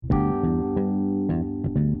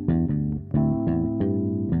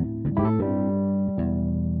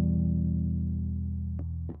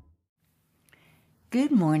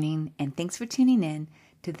Good morning, and thanks for tuning in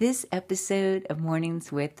to this episode of Mornings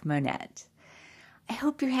with Monette. I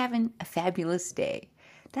hope you're having a fabulous day.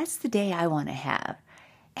 That's the day I want to have.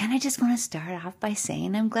 And I just want to start off by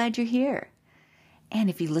saying I'm glad you're here. And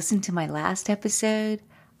if you listened to my last episode,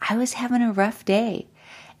 I was having a rough day,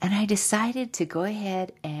 and I decided to go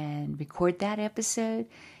ahead and record that episode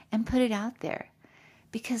and put it out there.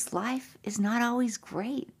 Because life is not always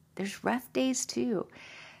great. There's rough days too.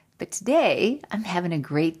 But today, I'm having a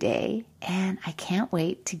great day, and I can't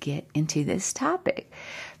wait to get into this topic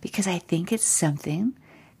because I think it's something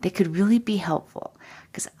that could really be helpful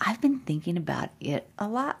because I've been thinking about it a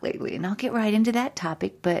lot lately, and I'll get right into that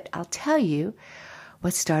topic, but I'll tell you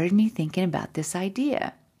what started me thinking about this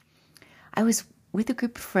idea. I was with a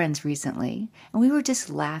group of friends recently, and we were just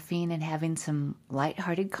laughing and having some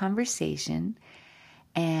lighthearted conversation,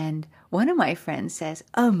 and one of my friends says,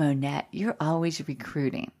 "Oh, Monette, you're always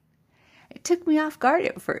recruiting." It took me off guard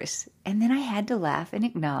at first, and then I had to laugh and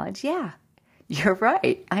acknowledge, yeah, you're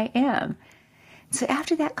right, I am. So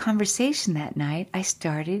after that conversation that night, I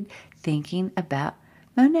started thinking about,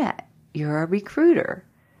 Monette, you're a recruiter.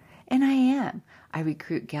 And I am. I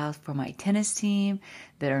recruit gals for my tennis team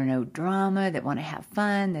that are no drama, that want to have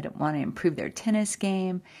fun, that want to improve their tennis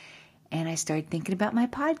game. And I started thinking about my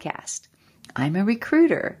podcast. I'm a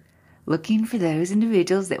recruiter, looking for those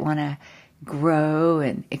individuals that want to grow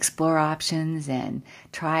and explore options and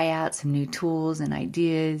try out some new tools and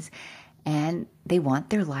ideas, and they want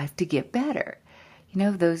their life to get better. You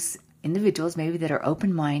know, those individuals maybe that are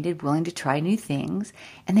open-minded, willing to try new things,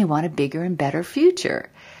 and they want a bigger and better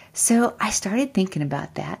future. So I started thinking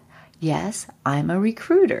about that. Yes, I'm a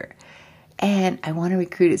recruiter, and I want to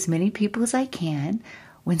recruit as many people as I can.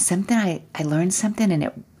 When I learn something and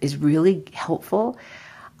it is really helpful,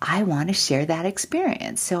 I want to share that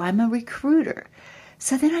experience. So I'm a recruiter.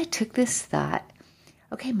 So then I took this thought,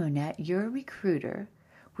 okay, Monette, you're a recruiter,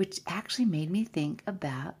 which actually made me think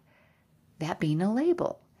about that being a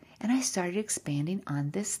label. And I started expanding on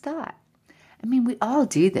this thought. I mean, we all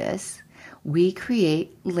do this. We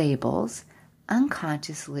create labels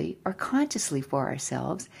unconsciously or consciously for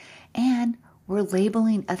ourselves, and we're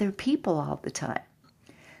labeling other people all the time.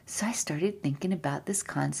 So I started thinking about this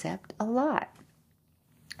concept a lot.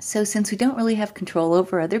 So since we don't really have control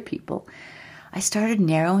over other people, I started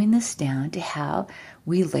narrowing this down to how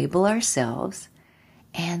we label ourselves.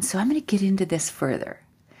 And so I'm going to get into this further.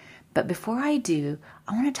 But before I do,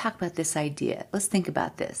 I want to talk about this idea. Let's think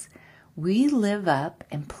about this. We live up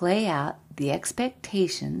and play out the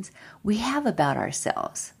expectations we have about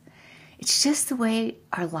ourselves. It's just the way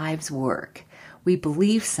our lives work. We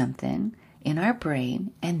believe something in our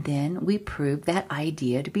brain, and then we prove that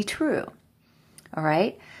idea to be true. All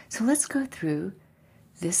right, so let's go through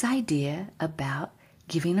this idea about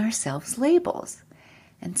giving ourselves labels.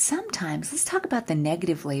 And sometimes, let's talk about the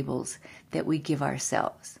negative labels that we give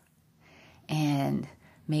ourselves. And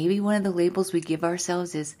maybe one of the labels we give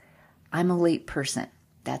ourselves is, I'm a late person.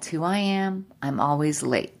 That's who I am. I'm always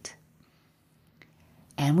late.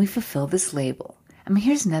 And we fulfill this label. I mean,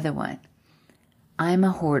 here's another one. I'm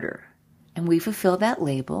a hoarder. And we fulfill that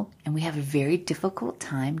label, and we have a very difficult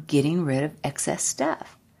time getting rid of excess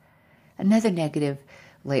stuff. Another negative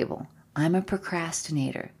label, I'm a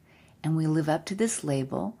procrastinator. And we live up to this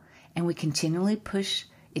label, and we continually push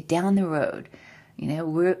it down the road. You know,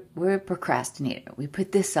 we're a procrastinator. We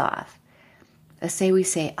put this off. Let's say we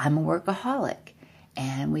say, I'm a workaholic,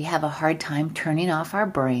 and we have a hard time turning off our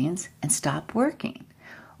brains and stop working.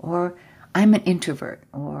 Or I'm an introvert,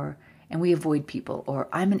 and we avoid people, or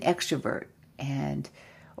I'm an extrovert,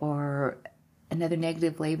 or another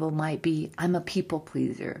negative label might be I'm a people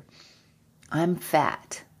pleaser, I'm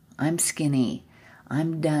fat, I'm skinny,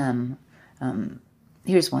 I'm dumb.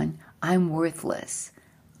 Here's one, I'm worthless,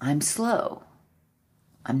 I'm slow,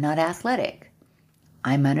 I'm not athletic,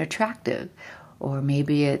 I'm unattractive, or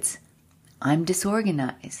maybe it's I'm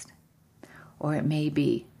disorganized, or it may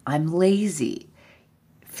be I'm lazy.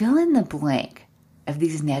 Fill in the blank of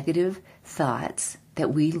these negative thoughts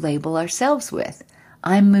that we label ourselves with.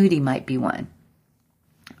 I'm moody might be one.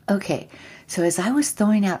 Okay, so as I was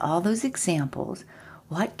throwing out all those examples,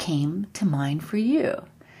 what came to mind for you?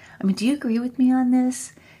 I mean, do you agree with me on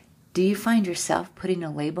this? Do you find yourself putting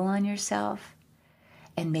a label on yourself?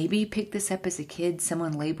 And maybe you picked this up as a kid,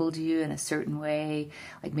 someone labeled you in a certain way,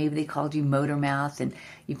 like maybe they called you motor mouth, and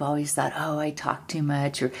you've always thought, oh, I talk too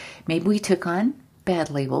much, or maybe we took on bad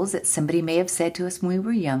labels that somebody may have said to us when we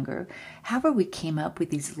were younger. However we came up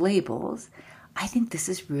with these labels, I think this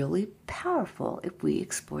is really powerful if we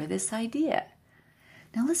explore this idea.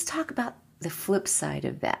 Now let's talk about the flip side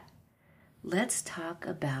of that. Let's talk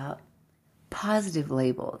about positive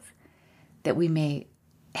labels that we may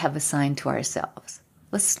have assigned to ourselves.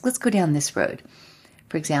 Let's go down this road.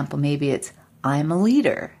 For example, maybe it's, I'm a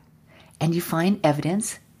leader, and you find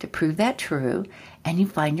evidence to prove that true, and you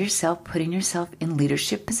find yourself putting yourself in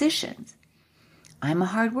leadership positions. I'm a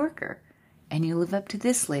hard worker, and you live up to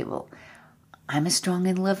this label. I'm a strong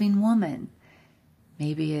and loving woman.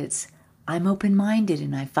 Maybe it's, I'm open-minded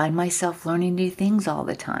and I find myself learning new things all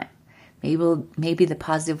the time. Maybe the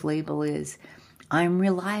positive label is, I'm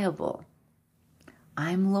reliable.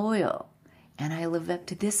 I'm loyal, and I live up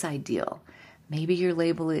to this ideal. Maybe your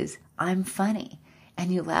label is, I'm funny,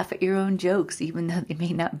 and you laugh at your own jokes, even though they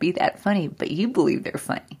may not be that funny, but you believe they're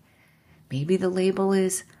funny. Maybe the label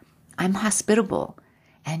is, I'm hospitable,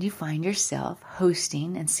 and you find yourself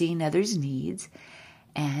hosting and seeing others' needs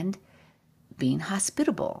and being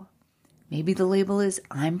hospitable. Maybe the label is,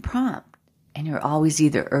 I'm prompt, and you're always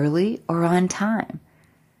either early or on time.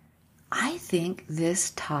 I think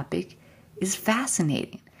this topic is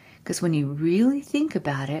fascinating because when you really think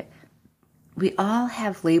about it, we all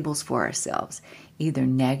have labels for ourselves, either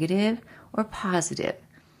negative or positive.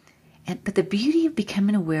 But the beauty of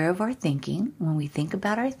becoming aware of our thinking, when we think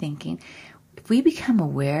about our thinking, if we become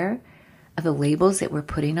aware of the labels that we're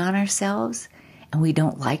putting on ourselves and we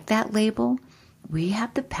don't like that label, we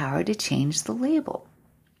have the power to change the label.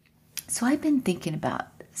 So I've been thinking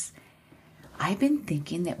about this. I've been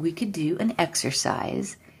thinking that we could do an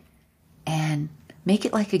exercise and make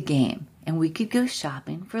it like a game. And we could go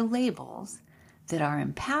shopping for labels that are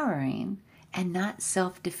empowering and not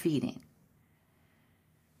self-defeating.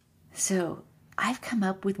 So I've come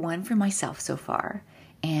up with one for myself so far,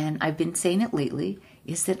 and I've been saying it lately,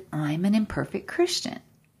 is that I'm an imperfect Christian.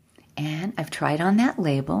 And I've tried on that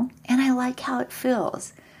label, and I like how it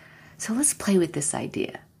feels. So let's play with this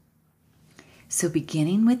idea. So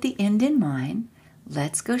beginning with the end in mind,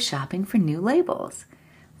 let's go shopping for new labels.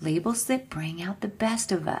 Labels that bring out the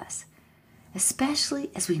best of us, especially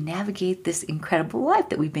as we navigate this incredible life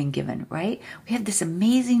that we've been given, right? We have this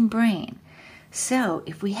amazing brain. So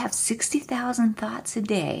if we have 60,000 thoughts a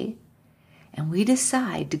day and we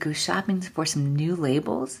decide to go shopping for some new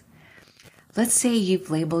labels, let's say you've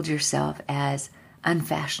labeled yourself as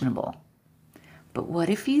unfashionable. But what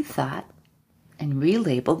if you thought and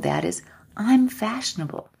relabeled that as I'm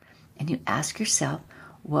fashionable? And you ask yourself,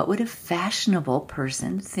 what would a fashionable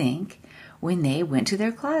person think when they went to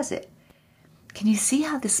their closet? Can you see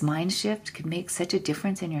how this mind shift could make such a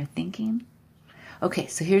difference in your thinking? Okay,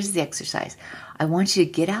 so here's the exercise. I want you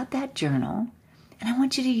to get out that journal, and I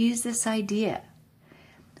want you to use this idea.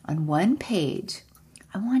 On one page,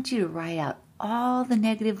 I want you to write out all the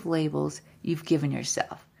negative labels you've given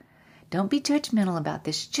yourself. Don't be judgmental about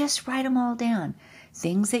this. Just write them all down.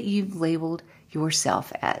 Things that you've labeled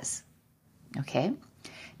yourself as. Okay?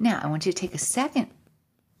 Now, I want you to take a second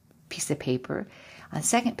piece of paper on the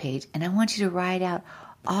second page, and I want you to write out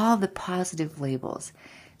all the positive labels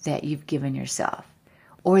that you've given yourself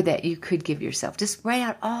or that you could give yourself. Just write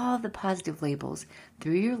out all the positive labels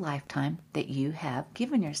through your lifetime that you have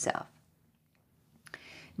given yourself.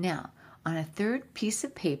 Now, on a third piece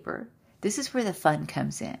of paper, this is where the fun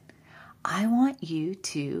comes in. I want you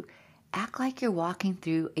to act like you're walking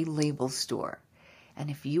through a label store. And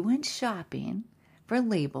if you went shopping for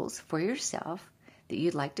labels for yourself that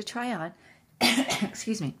you'd like to try on,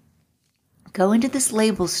 excuse me, go into this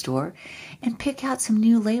label store and pick out some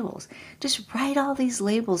new labels. Just write all these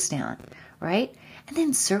labels down, right? And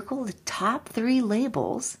then circle the top 3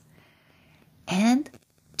 labels and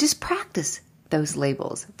just practice those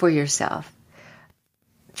labels for yourself.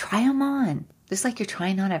 Try them on. Just like you're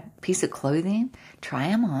trying on a piece of clothing, try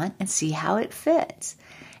them on and see how it fits.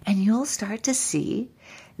 And you'll start to see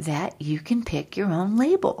that you can pick your own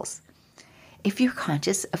labels if you're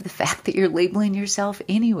conscious of the fact that you're labeling yourself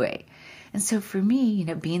anyway. And so for me,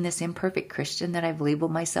 being this imperfect Christian that I've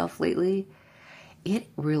labeled myself lately, it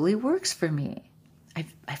really works for me.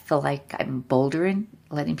 I feel like I'm bolder in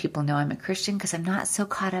letting people know I'm a Christian because I'm not so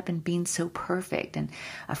caught up in being so perfect and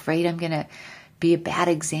afraid I'm going to be a bad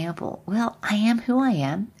example. Well, I am who I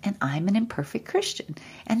am, and I'm an imperfect Christian.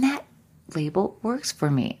 And that label works for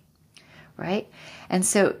me, right? And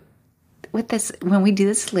so with this, when we do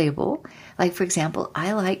this label, like for example,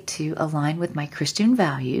 I like to align with my Christian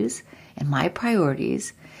values and my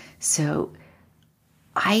priorities. So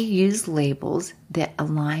I use labels that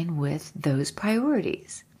align with those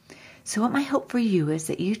priorities. So what my hope for you is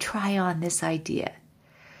that you try on this idea.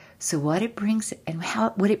 So what it brings and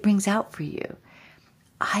what it brings out for you.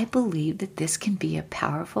 I believe that this can be a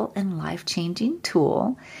powerful and life-changing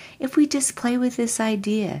tool if we just play with this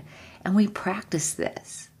idea and we practice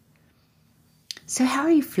this. So how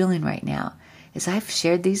are you feeling right now? as I've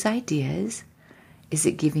shared these ideas, is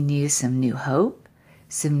it giving you some new hope,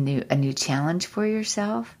 a new challenge for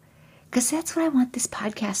yourself? Because that's what I want this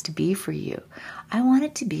podcast to be for you. I want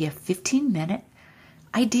it to be a 15-minute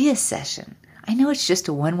idea session. I know it's just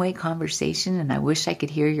a one-way conversation, and I wish I could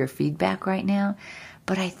hear your feedback right now,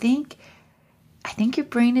 but I think your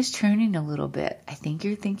brain is churning a little bit. I think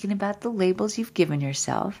you're thinking about the labels you've given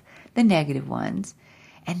yourself, the negative ones,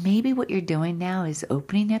 and maybe what you're doing now is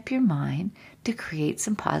opening up your mind to create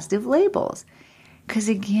some positive labels. Because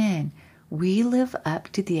again, we live up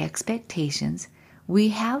to the expectations we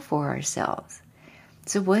have for ourselves.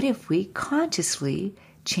 So what if we consciously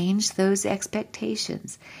change those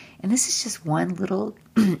expectations? And this is just one little,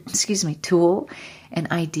 tool, an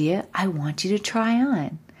idea I want you to try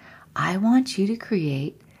on. I want you to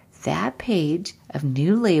create that page of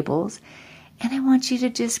new labels, and I want you to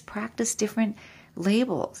just practice different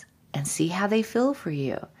labels and see how they feel for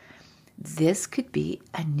you. This could be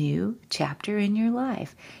a new chapter in your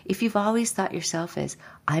life. If you've always thought yourself as,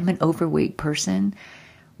 I'm an overweight person,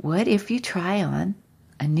 what if you try on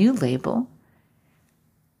a new label?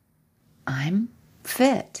 I'm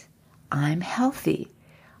fit. I'm healthy.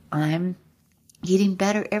 I'm eating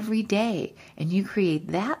better every day. And you create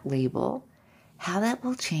that label, how that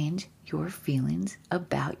will change your feelings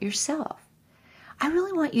about yourself. I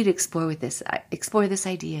really want you to explore this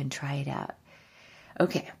idea and try it out.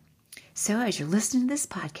 Okay. So as you're listening to this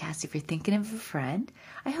podcast, if you're thinking of a friend,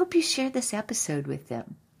 I hope you share this episode with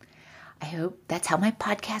them. I hope that's how my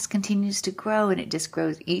podcast continues to grow, and it just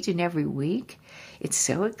grows each and every week. It's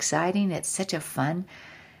so exciting. It's such a fun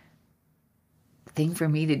thing for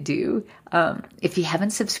me to do. If you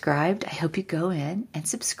haven't subscribed, I hope you go in and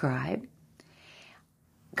subscribe.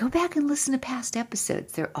 Go back and listen to past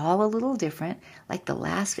episodes. They're all a little different. Like the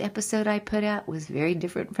last episode I put out was very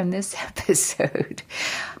different from this episode.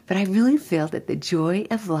 But I really feel that the joy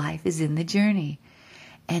of life is in the journey.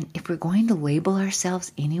 And if we're going to label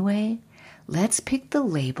ourselves anyway, let's pick the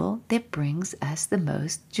label that brings us the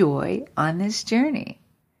most joy on this journey.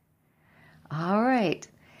 All right.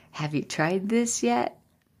 Have you tried this yet?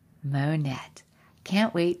 Monette.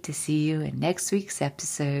 Can't wait to see you in next week's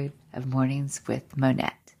episode of Mornings with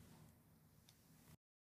Monette.